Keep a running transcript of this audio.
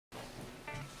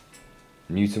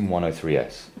Newton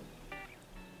 103S.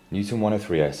 Newton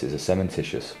 103S is a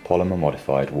cementitious,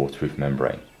 polymer-modified waterproof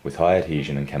membrane with high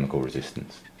adhesion and chemical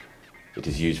resistance. It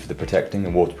is used for the protecting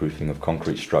and waterproofing of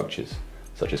concrete structures,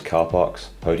 such as car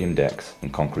parks, podium decks,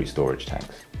 and concrete storage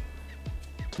tanks.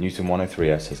 Newton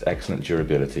 103S has excellent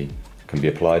durability, can be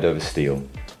applied over steel,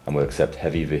 and will accept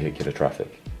heavy vehicular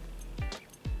traffic.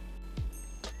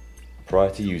 Prior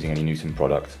to using any Newton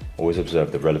product, always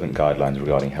observe the relevant guidelines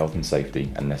regarding health and safety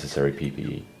and necessary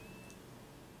PPE.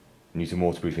 Newton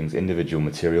Waterproofing's individual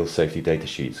material safety data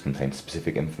sheets contain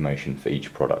specific information for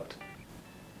each product.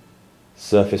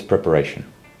 Surface preparation.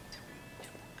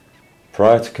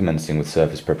 Prior to commencing with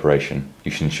surface preparation,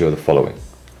 you should ensure the following: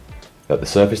 that the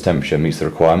surface temperature meets the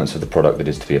requirements of the product that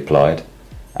is to be applied,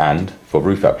 and, for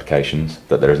roof applications,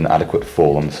 that there is an adequate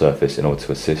fall on the surface in order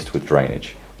to assist with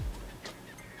drainage.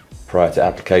 Prior to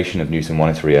application of Newton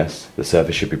 103S, the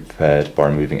surface should be prepared by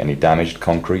removing any damaged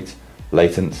concrete,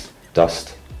 latents,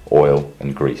 dust, oil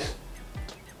and grease.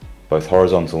 Both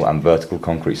horizontal and vertical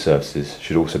concrete surfaces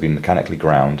should also be mechanically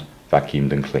ground,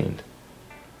 vacuumed and cleaned.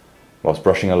 Whilst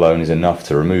brushing alone is enough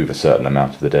to remove a certain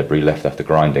amount of the debris left after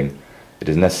grinding, it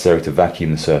is necessary to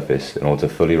vacuum the surface in order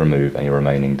to fully remove any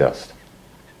remaining dust.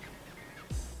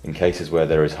 In cases where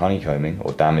there is honeycombing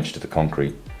or damage to the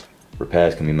concrete,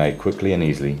 repairs can be made quickly and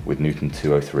easily with Newton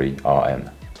 203 RM.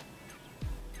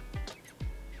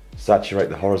 Saturate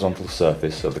the horizontal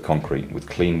surface of the concrete with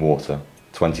clean water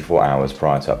 24 hours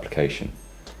prior to application,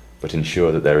 but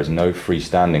ensure that there is no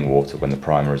freestanding water when the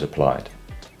primer is applied.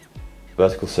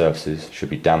 Vertical surfaces should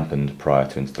be dampened prior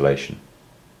to installation.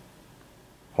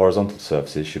 Horizontal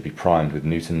surfaces should be primed with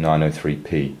Newton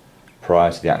 903P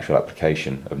prior to the actual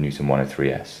application of Newton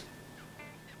 103S.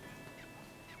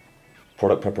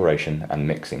 Product preparation and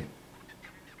mixing.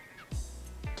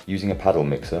 Using a paddle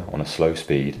mixer on a slow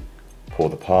speed, pour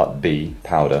the Part B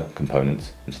powder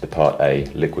component into the Part A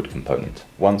liquid component.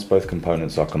 Once both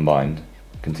components are combined,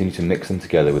 continue to mix them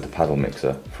together with the paddle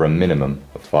mixer for a minimum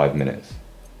of 5 minutes.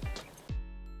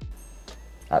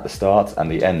 At the start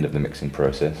and the end of the mixing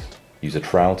process, use a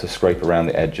trowel to scrape around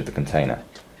the edge of the container,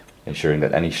 ensuring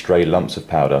that any stray lumps of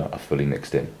powder are fully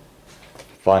mixed in.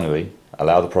 Finally,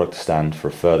 allow the product to stand for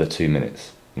a further 2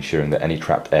 minutes, ensuring that any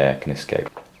trapped air can escape.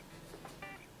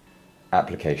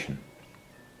 Application.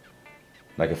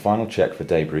 Make a final check for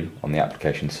debris on the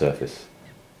application surface.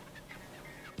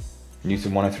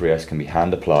 Newton 103S can be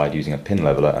hand applied using a pin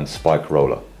leveler and spike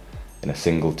roller in a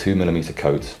single 2mm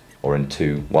coat or in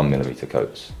two 1mm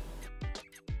coats.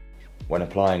 When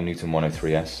applying Newton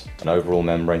 103S, an overall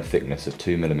membrane thickness of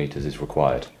 2mm is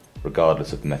required,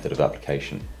 regardless of the method of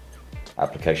application.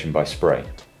 Application by spray.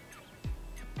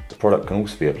 The product can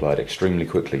also be applied extremely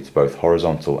quickly to both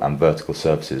horizontal and vertical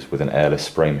surfaces with an airless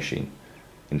spray machine,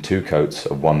 in 2 coats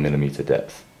of 1mm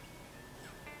depth.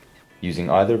 Using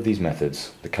either of these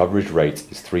methods, the coverage rate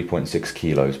is 3.6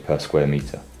 kilos per square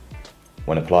metre.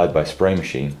 When applied by spray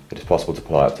machine, it is possible to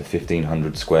apply up to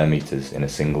 1500 square metres in a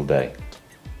single day.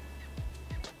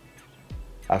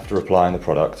 After applying the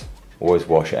product, always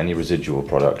wash any residual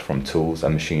product from tools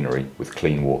and machinery with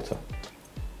clean water.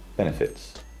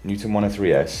 Benefits. Newton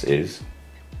 103S is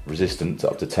resistant to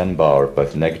up to 10 bar of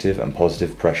both negative and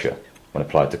positive pressure when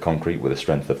applied to concrete with a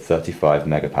strength of 35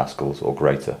 megapascals or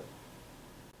greater.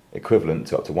 Equivalent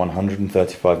to up to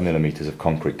 135 mm of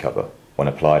concrete cover when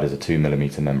applied as a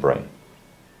 2mm membrane.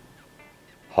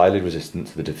 Highly resistant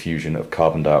to the diffusion of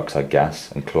carbon dioxide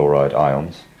gas and chloride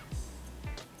ions.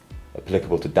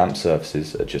 Applicable to damp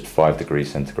surfaces at just 5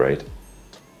 degrees centigrade.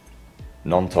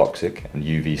 Non-toxic and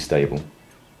UV stable.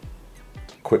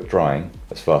 Quick drying,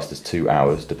 as fast as 2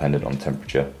 hours dependent on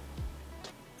temperature.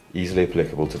 Easily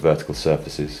applicable to vertical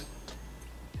surfaces.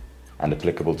 And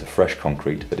applicable to fresh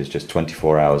concrete that is just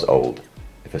 24 hours old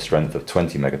if a strength of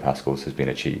 20 megapascals has been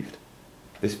achieved.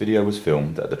 This video was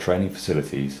filmed at the training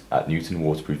facilities at Newton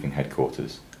Waterproofing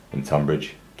Headquarters in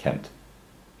Tunbridge, Kent.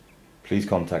 Please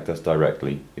contact us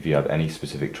directly if you have any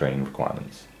specific training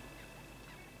requirements.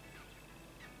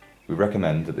 We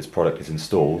recommend that this product is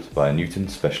installed by a Newton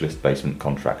specialist basement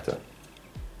contractor.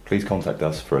 Please contact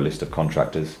us for a list of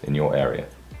contractors in your area.